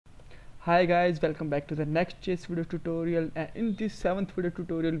Hi guys, welcome back to the next chess video tutorial, and in this 7th video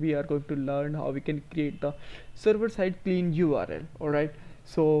tutorial we are going to learn how we can create the server side clean URL. Alright,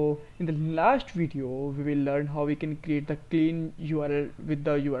 so in the last video we will learn how we can create the clean URL with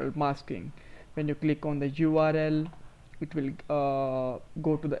the URL masking. When you click on the URL, it will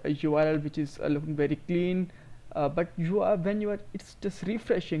go to the URL which is looking very clean, but it's just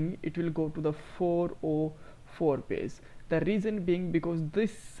refreshing, it will go to the 404 page. The reason being because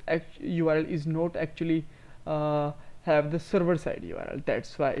this URL is not actually have the server side URL,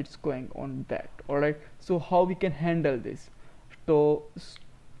 that's why it's going on that. Alright, so how we can handle this? So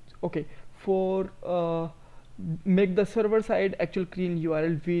okay, for make the server side actual clean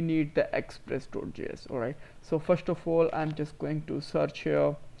URL, we need the express.js. Alright, so first of all I'm just going to search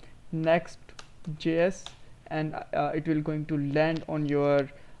here next.js, and it will going to land on your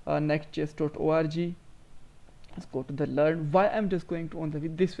nextjs.org. Let's go to the learn. Why I'm just going to on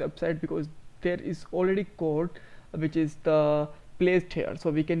this website? Because there is already code which is the placed here, so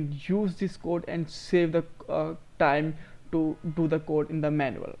we can use this code and save the time to do the code in the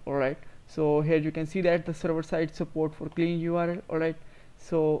manual. Alright, so here you can see that the server side support for clean URL. Alright,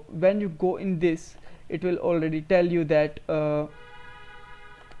 so when you go in this, it will already tell you that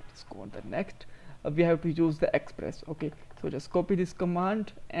let's go on the next. We have to use the express. Okay, so just copy this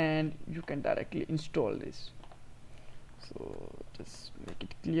command and you can directly install this. So just make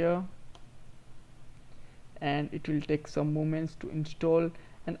it clear, and it will take some moments to install,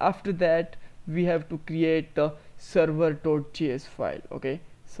 and after that we have to create the server.js file. Okay,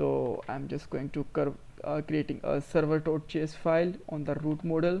 so I'm just going to creating a server.js file on the root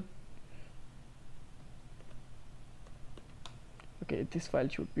model. Okay, this file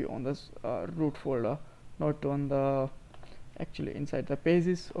should be on the root folder, not on the actually inside the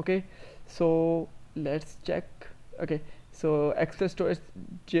pages. Okay, so let's check. Okay, so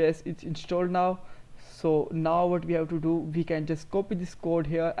express.js is installed now. So now what we have to do, we can just copy this code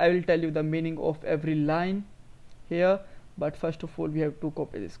here. I will tell you the meaning of every line here, but first of all we have to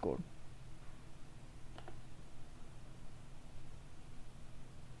copy this code.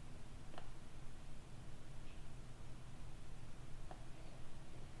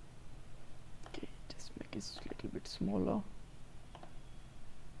 Okay, just make it a little bit smaller.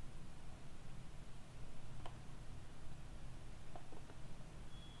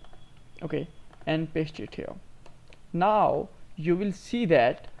 Okay, and paste it here. Now you will see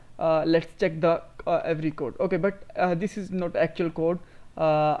that let's check the every code. Okay, but this is not actual code.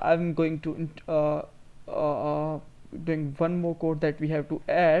 I'm going to doing one more code that we have to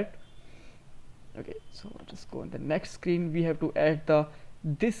add. Okay, so just go on the next screen. We have to add the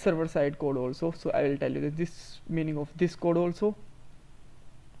this server side code also, so I will tell you that this meaning of this code also.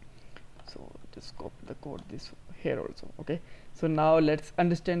 So just copy the code this here also. Okay, so now let's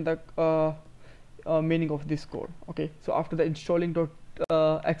understand the meaning of this code. Okay, so after the installing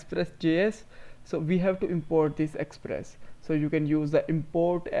express.js, so we have to import this express. So you can use the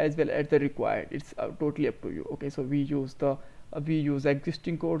import as well as the required, it's totally up to you. Okay, so we use the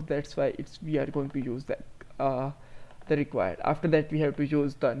existing code, that's why we are going to use the required. After that we have to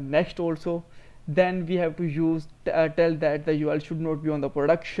use the next also. Then we have to use tell that the URL should not be on the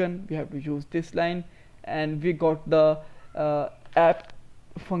production. We have to use this line, and we got the app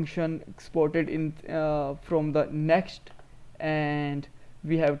function exported in from the next, and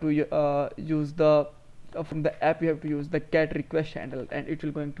we have to use the from the app we have to use the get request handle, and it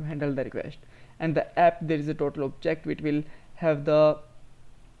will going to handle the request. And the app, there is a total object which will have the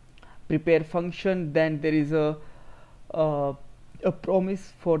prepare function. Then there is a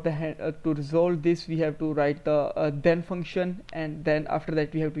promise for the to resolve this. We have to write the then function, and then after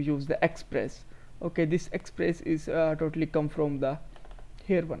that we have to use the express. Okay, this express is totally come from the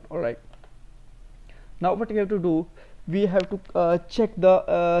here one. Alright, now what we have to do, we have to check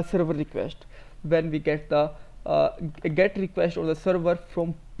the server request. When we get the get request on the server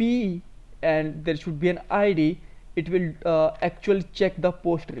from P, and there should be an ID, it will actually check the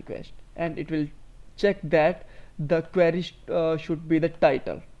post request, and it will check that the query should be the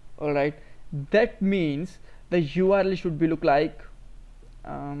title. Alright, that means the URL should be look like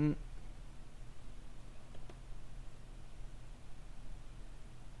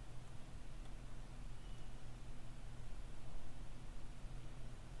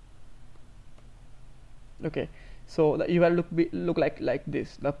okay, so the URL look like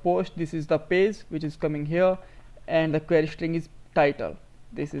this. The post, this is the page which is coming here, and the query string is title.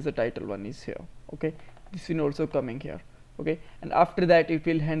 This is the title one is here. Okay, this is also coming here. Okay, and after that it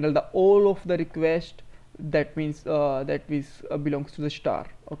will handle the all of the request. That means belongs to the star.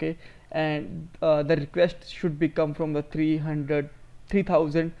 Okay, and the request should be come from the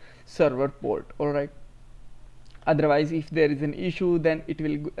 3000 server port. All right, otherwise if there is an issue, then it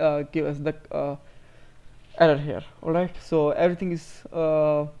will give us the error here. All right, so everything is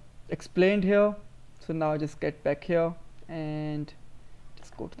explained here. So now just get back here and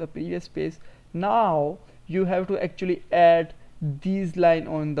just go to the previous page. Now you have to actually add these line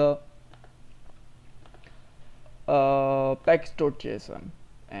on the package.json,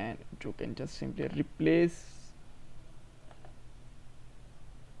 and you can just simply replace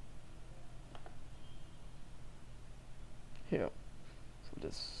here. So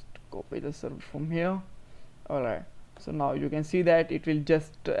just copy the server from here. All right, so now you can see that it will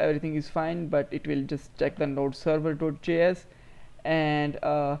just everything is fine, but it will just check the node server.js, and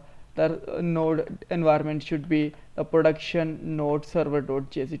the node environment should be the production node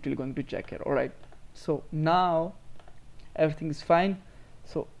server.js. It will going to check here. All right, so now everything is fine.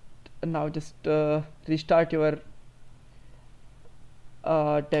 So now just restart your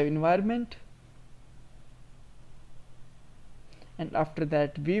dev environment, and after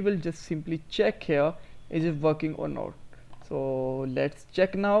that we will just simply check here, is it working or not. So let's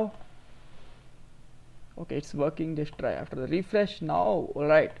check now. Okay, it's working. Just try after the refresh now. All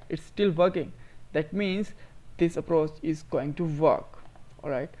right, it's still working. That means this approach is going to work. All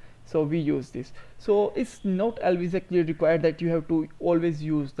right, so we use this. So it's not always actually required that you have to always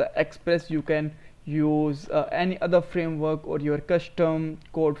use the Express. You can use any other framework or your custom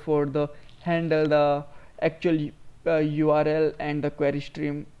code for the handle the actual URL and the query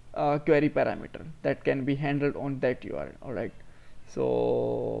stream query parameter that can be handled on that URL. All right,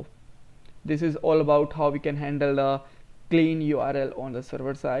 so this is all about how we can handle the clean URL on the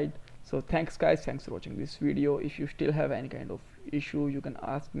server side. So thanks guys, thanks for watching this video. If you still have any kind of issue, you can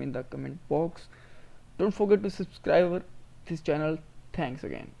ask me in the comment box. Don't forget to subscribe this channel. Thanks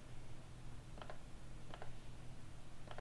again.